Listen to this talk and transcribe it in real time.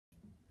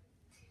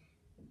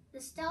The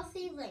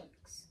Stealthy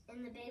Lynx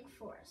in the Big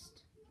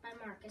Forest by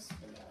Marcus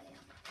Aurelius.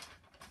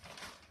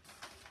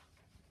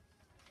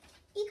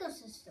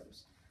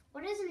 Ecosystems.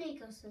 What is an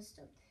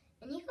ecosystem?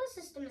 An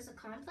ecosystem is a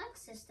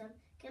complex system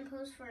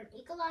composed for an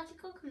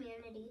ecological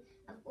community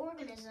of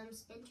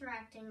organisms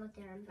interacting with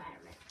their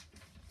environment.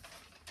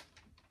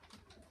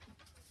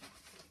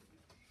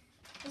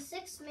 The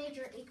six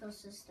major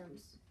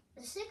ecosystems.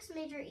 The six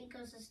major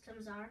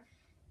ecosystems are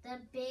the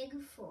Big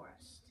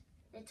Forest,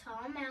 the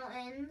tall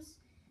mountains,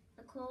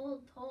 the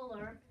cold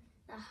polar,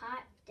 the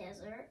hot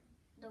desert,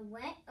 the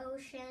wet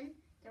ocean,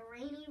 the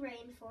rainy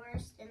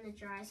rainforest, and the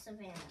dry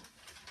savanna.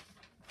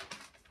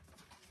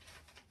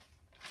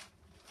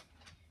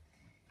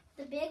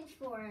 The Big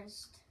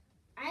Forest.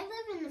 I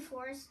live in the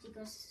forest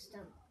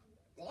ecosystem.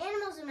 The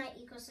animals in my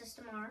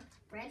ecosystem are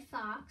red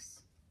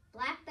fox,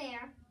 black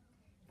bear,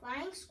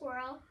 flying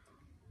squirrel,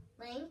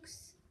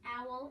 lynx,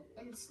 owl,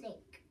 and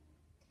snake.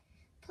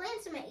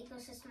 Plants in my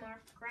ecosystem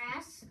are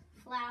grass,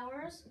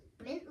 flowers,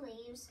 mint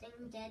leaves,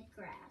 and dead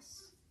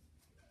grass.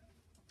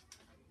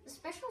 The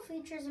special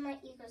features in my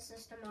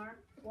ecosystem are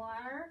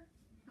water,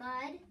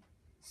 mud,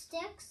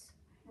 sticks,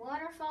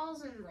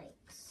 waterfalls, and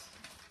lakes.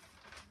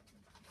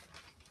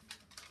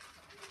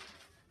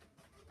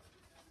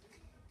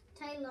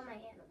 Title of my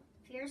animal: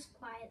 Fierce,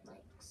 Quiet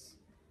Lynx.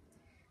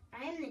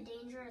 I am the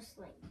dangerous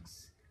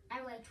lynx.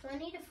 I weigh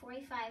 20 to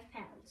 45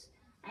 pounds.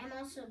 I am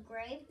also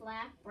gray,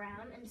 black,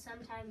 brown, and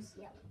sometimes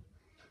yellow.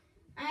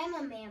 I am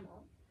a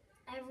mammal.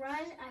 I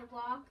run, I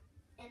walk,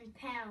 and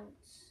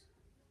pounce.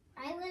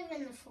 I live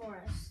in the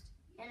forest,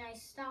 and I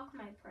stalk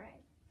my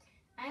prey.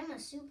 I am a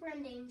super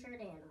endangered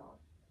animal.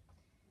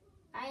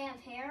 I have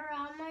hair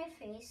around my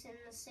face, and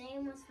the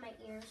same with my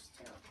ears,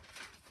 too.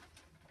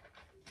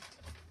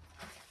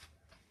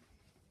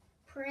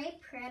 Prey,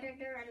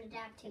 predator, and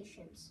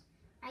adaptations.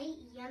 I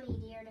eat yummy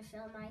deer to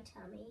fill my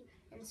tummy,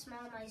 and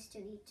small mice to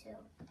eat, too.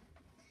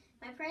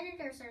 My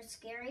predators are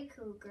scary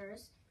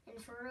cougars,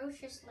 and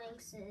ferocious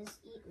lynxes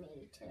eat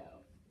me, too.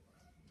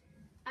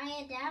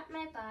 I adapt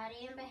my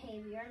body and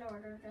behavior in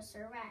order to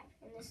survive,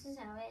 and this is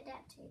how I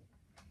adapt to.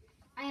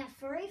 I have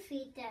furry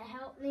feet that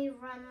help me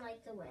run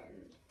like the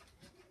wind.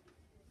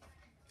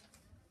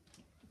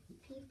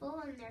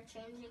 People and their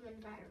changing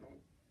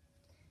environment.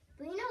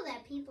 We know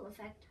that people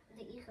affect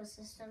the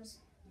ecosystems.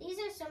 These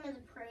are some of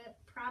the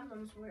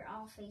problems we're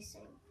all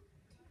facing.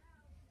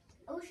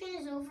 Ocean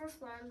is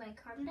overflowing by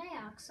carbon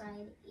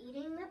dioxide,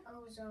 eating the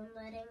ozone,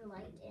 letting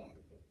light in.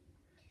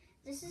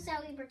 This is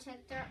how we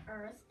protect our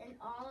Earth and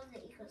all of the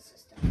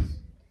ecosystems.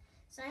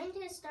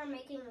 Scientists are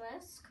making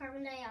less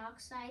carbon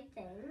dioxide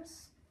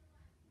things.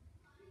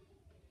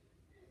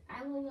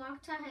 I will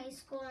walk to high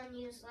school and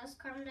use less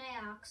carbon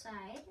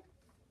dioxide.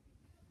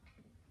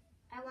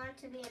 I want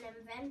to be an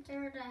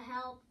inventor to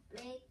help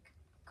make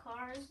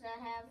cars that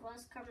have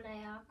less carbon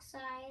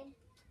dioxide.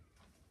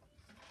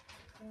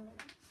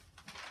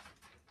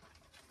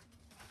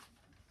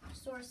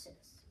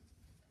 Sources: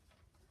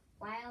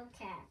 wild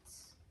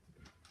cats.